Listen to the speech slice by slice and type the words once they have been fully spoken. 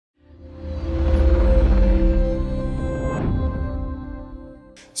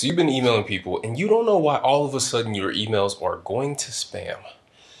So you've been emailing people and you don't know why all of a sudden your emails are going to spam.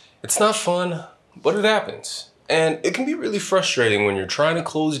 It's not fun, but it happens. And it can be really frustrating when you're trying to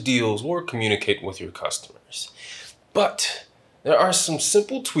close deals or communicate with your customers. But there are some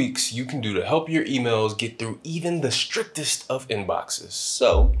simple tweaks you can do to help your emails get through even the strictest of inboxes.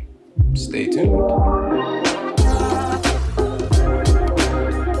 So stay tuned.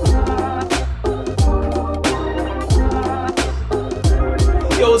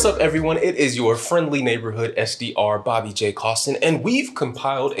 Yo, what's up everyone? It is your friendly neighborhood SDR, Bobby J. Costin, and we've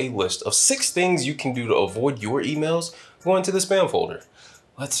compiled a list of 6 things you can do to avoid your emails going to the spam folder.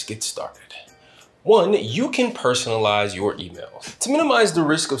 Let's get started. 1, you can personalize your emails. To minimize the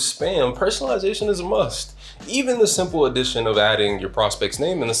risk of spam, personalization is a must. Even the simple addition of adding your prospect's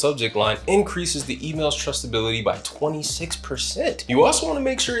name in the subject line increases the email's trustability by 26%. You also want to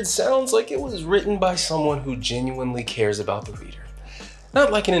make sure it sounds like it was written by someone who genuinely cares about the reader. Not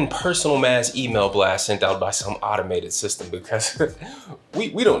like an impersonal mass email blast sent out by some automated system, because we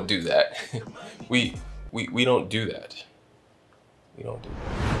don't do that. We don't do that. We don't do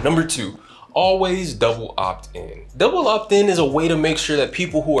that. Number 2, always double opt-in. Double opt-in is a way to make sure that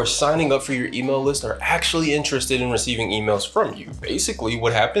people who are signing up for your email list are actually interested in receiving emails from you. Basically,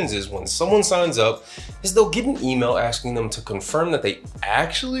 what happens is when someone signs up, they'll get an email asking them to confirm that they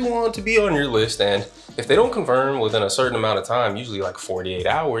actually want to be on your list, and if they don't confirm within a certain amount of time, usually like 48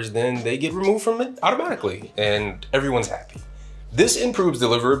 hours, then they get removed from it automatically and everyone's happy. This improves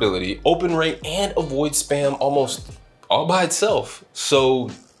deliverability, open rate, and avoids spam almost all by itself. So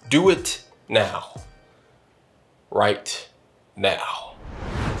do it now. Right now.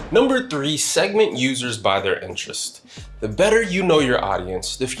 Number 3, segment users by their interest. The better you know your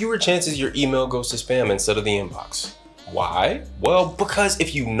audience, the fewer chances your email goes to spam instead of the inbox. Why? Well, because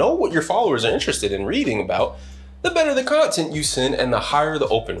if you know what your followers are interested in reading about, the better the content you send and the higher the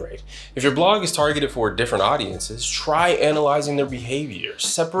open rate. If your blog is targeted for different audiences, try analyzing their behavior,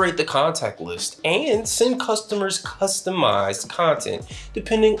 separate the contact list, and send customers customized content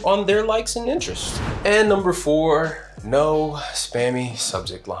depending on their likes and interests. And number 4, no spammy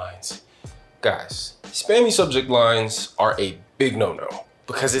subject lines. Guys, spammy subject lines are a big no-no,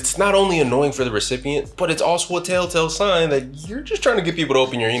 because it's not only annoying for the recipient, but it's also a telltale sign that you're just trying to get people to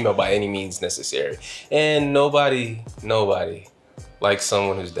open your email by any means necessary. And nobody likes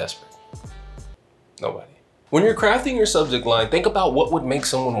someone who's desperate. Nobody. When you're crafting your subject line, think about what would make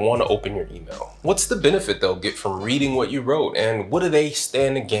someone want to open your email. What's the benefit they'll get from reading what you wrote, and what do they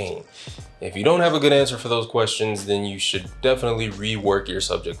stand to gain? If you don't have a good answer for those questions, then you should definitely rework your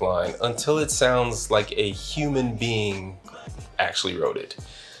subject line until it sounds like a human being actually wrote it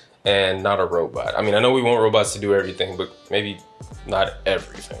and not a robot. I mean, I know we want robots to do everything, but maybe not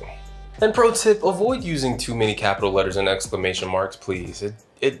everything. And pro tip, avoid using too many capital letters and exclamation marks, please.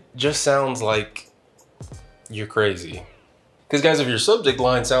 It just sounds like you're crazy. Because guys, if your subject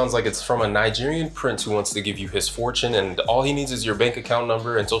line sounds like it's from a Nigerian prince who wants to give you his fortune and all he needs is your bank account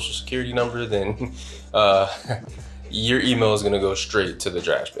number and social security number, then your email is gonna go straight to the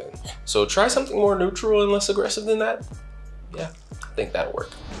trash bin. So try something more neutral and less aggressive than that. Yeah, I think that'll work.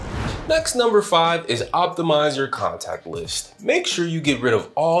 Next, number 5 is optimize your contact list. Make sure you get rid of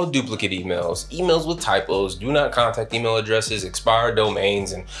all duplicate emails, emails with typos, do not contact email addresses, expired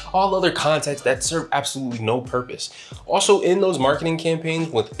domains, and all other contacts that serve absolutely no purpose. Also, in those marketing campaigns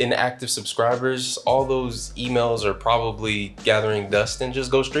with inactive subscribers, all those emails are probably gathering dust and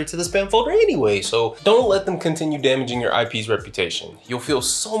just go straight to the spam folder anyway, so don't let them continue damaging your IP's reputation. You'll feel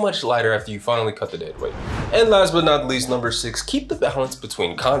so much lighter after you finally cut the dead weight. And last but not least, number 6, keep the balance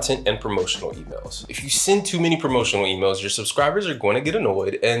between content and promotional emails. If you send too many promotional emails, your subscribers are going to get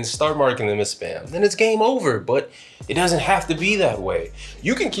annoyed and start marking them as spam. Then it's game over, but it doesn't have to be that way.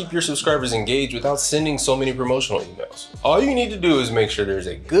 You can keep your subscribers engaged without sending so many promotional emails. All you need to do is make sure there's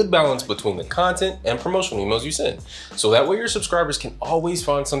a good balance between the content and promotional emails you send. So that way your subscribers can always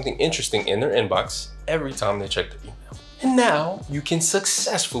find something interesting in their inbox every time they check their email. And now you can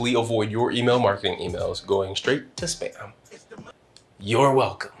successfully avoid your email marketing emails going straight to spam. You're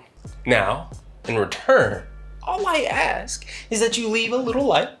welcome. Now, in return, all I ask is that you leave a little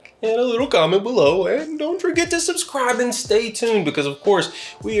like and a little comment below, and don't forget to subscribe and stay tuned, because of course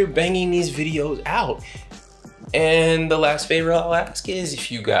we are banging these videos out. And the last favor I'll ask is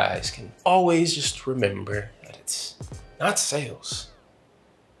if you guys can always just remember that it's not sales,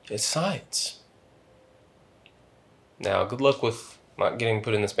 it's science. Now, good luck with not getting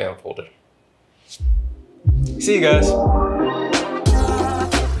put in the spam folder. See you guys.